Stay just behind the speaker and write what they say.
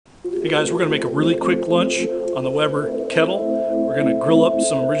Hey guys, we're gonna make a really quick lunch on the Weber kettle. We're gonna grill up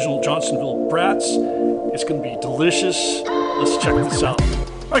some original Johnsonville brats. It's gonna be delicious. Let's check this out.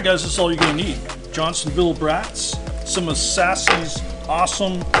 All right guys, this is all you're gonna need. Johnsonville brats, some of Sassy's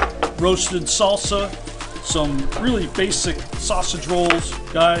awesome roasted salsa, some really basic sausage rolls,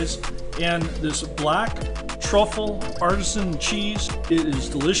 guys, and this black truffle artisan cheese. It is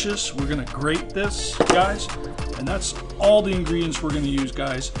delicious. We're gonna grate this, guys. And that's all the ingredients we're gonna use,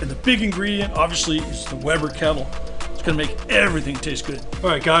 guys. And the big ingredient, obviously, is the Weber kettle. It's gonna make everything taste good.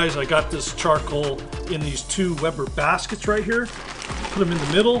 All right, guys, I got this charcoal in these 2 Weber baskets right here. Put them in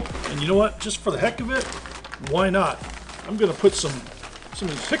the middle, and you know what? Just for the heck of it, why not? I'm gonna put some of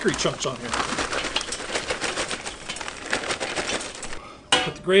these hickory chunks on here.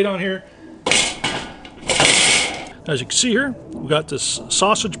 Put the grate on here. As you can see here, we got this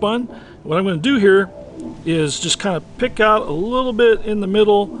sausage bun. What I'm gonna do here is just kind of pick out a little bit in the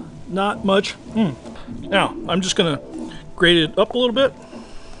middle, not much. Now, I'm just gonna grate it up a little bit,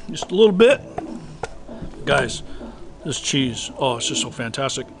 just a little bit. Guys, this cheese, oh, it's just so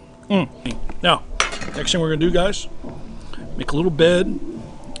fantastic. Now, next thing we're gonna do, guys, make a little bed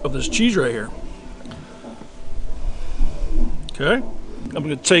of this cheese right here. Okay, I'm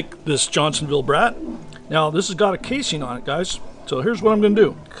gonna take this Johnsonville brat. Now, this has got a casing on it, guys. So here's what I'm gonna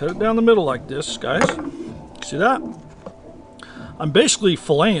do. Cut it down the middle like this, guys. See that? I'm basically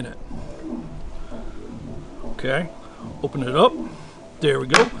filleting it. Okay, open it up. There we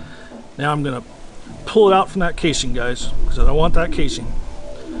go. Now I'm gonna pull it out from that casing, guys, because I don't want that casing.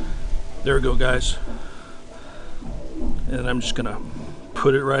 There we go, guys. And I'm just gonna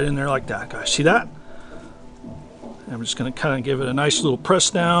put it right in there like that, guys. See that? And I'm just gonna kind of give it a nice little press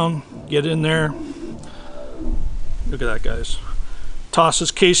down, get in there. Look at that, guys. Toss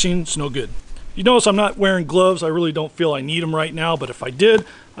this casing, it's no good. You notice I'm not wearing gloves. I really don't feel I need them right now, but if I did,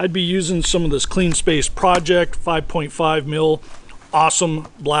 I'd be using some of this Clean Space Project 5.5 mil awesome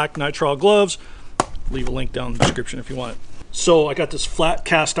black nitrile gloves. Leave a link down in the description if you want it. So I got this flat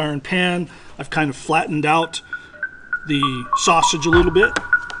cast iron pan. I've kind of flattened out the sausage a little bit.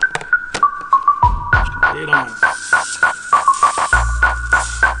 Just gonna lay it on.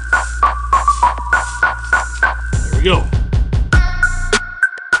 There we go.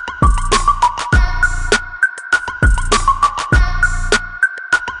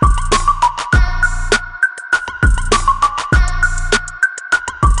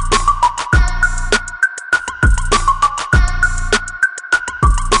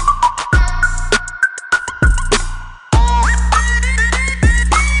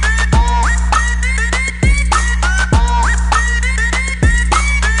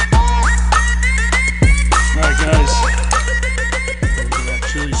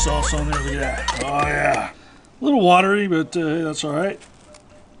 Sauce on there, look at that. Oh yeah, a little watery, but that's all right.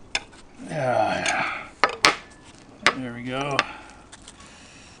 Yeah, there we go.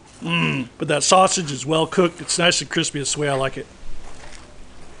 But that sausage is well cooked. It's nice and crispy. That's the way I like it.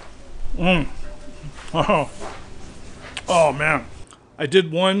 Oh man, I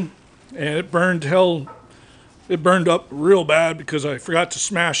did one and it burned it burned up real bad because I forgot to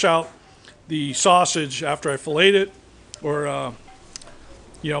smash out the sausage after I filleted it, or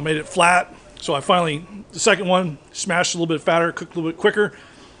you know, made it flat. So I finally, the second one, smashed a little bit fatter, cooked a little bit quicker.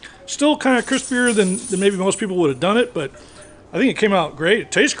 Still kind of crispier than maybe most people would have done it, but I think it came out great.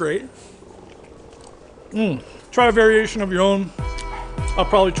 It tastes great. Try a variation of your own. I'll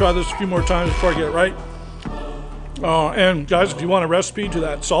probably try this a few more times before I get it right. And guys, if you want a recipe to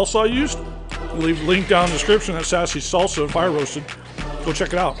that salsa I used, I'll leave a link down in the description. That's Sassy's salsa, fire roasted. Go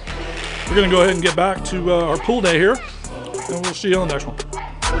check it out. We're gonna go ahead and get back to our pool day here, and we'll see you on the next one.